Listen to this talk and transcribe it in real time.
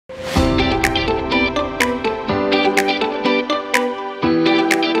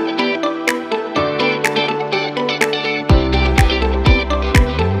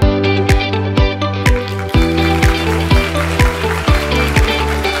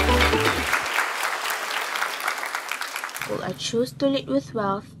choose to lead with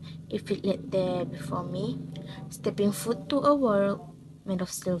wealth if it led there before me, stepping foot to a world made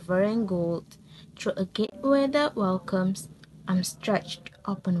of silver and gold, through a gateway that welcomes, I'm stretched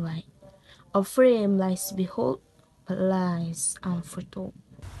open wide. A frame lies behold, but lies unforetold.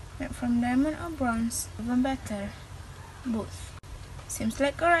 Made from diamond or bronze, even better, both. Seems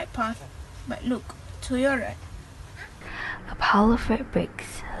like a right path, but look to your right. A pile of red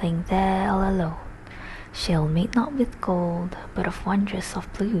bricks laying there all alone, shell made not with gold, but of wondrous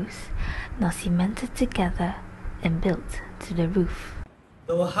of blues, now cemented together and built to the roof.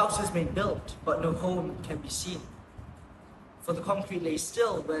 Though a house is made built, but no home can be seen. For the concrete lay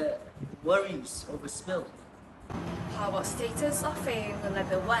still where worries overspill. How about status or fame will let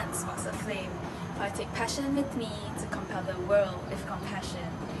the one sparks a flame? If I take passion with me to compel the world with compassion,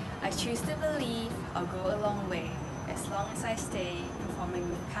 I choose to believe I'll go a long way, as long as I stay performing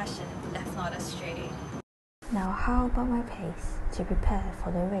with passion, left not astray. Now how about my pace to prepare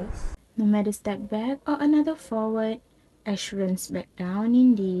for the race? No matter step back or another forward, assurance back down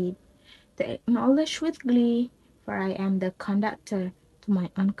indeed, to acknowledge with glee, for I am the conductor to my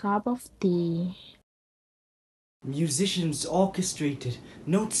own cup of tea. Musicians orchestrated,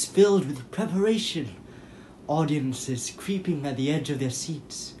 notes filled with preparation. Audiences creeping at the edge of their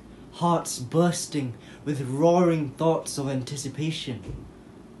seats, hearts bursting with roaring thoughts of anticipation.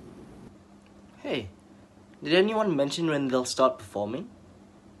 Hey, did anyone mention when they'll start performing?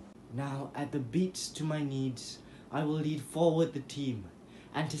 Now, at the beats to my needs, I will lead forward the team,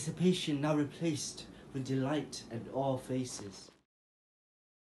 anticipation now replaced with delight and awe faces.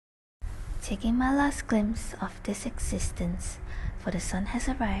 Taking my last glimpse of this existence, for the sun has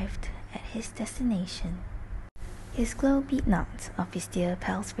arrived at his destination. His glow beat not of his dear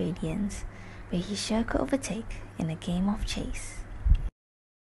pal's radiance, where he sure could overtake in a game of chase.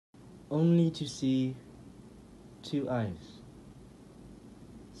 Only to see two eyes,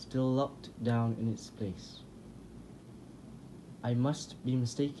 still locked down in its place. I must be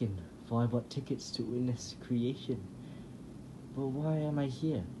mistaken, for I bought tickets to witness creation. But why am I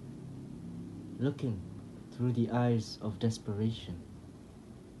here, looking through the eyes of desperation?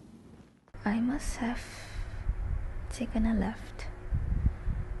 I must have taken a left,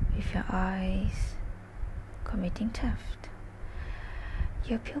 with your eyes committing theft.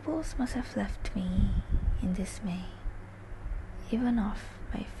 Your pupils must have left me in dismay. Even off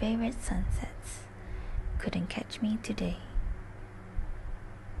my favorite sunsets couldn't catch me today.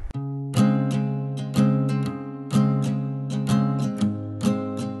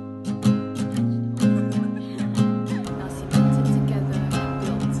 Now cemented together and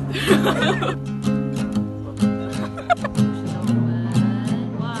built.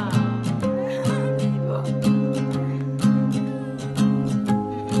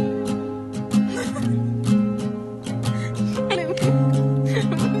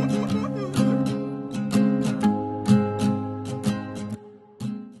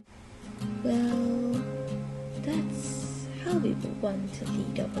 Well, that's how we would want to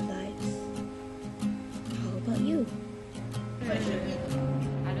lead our lives. How about you?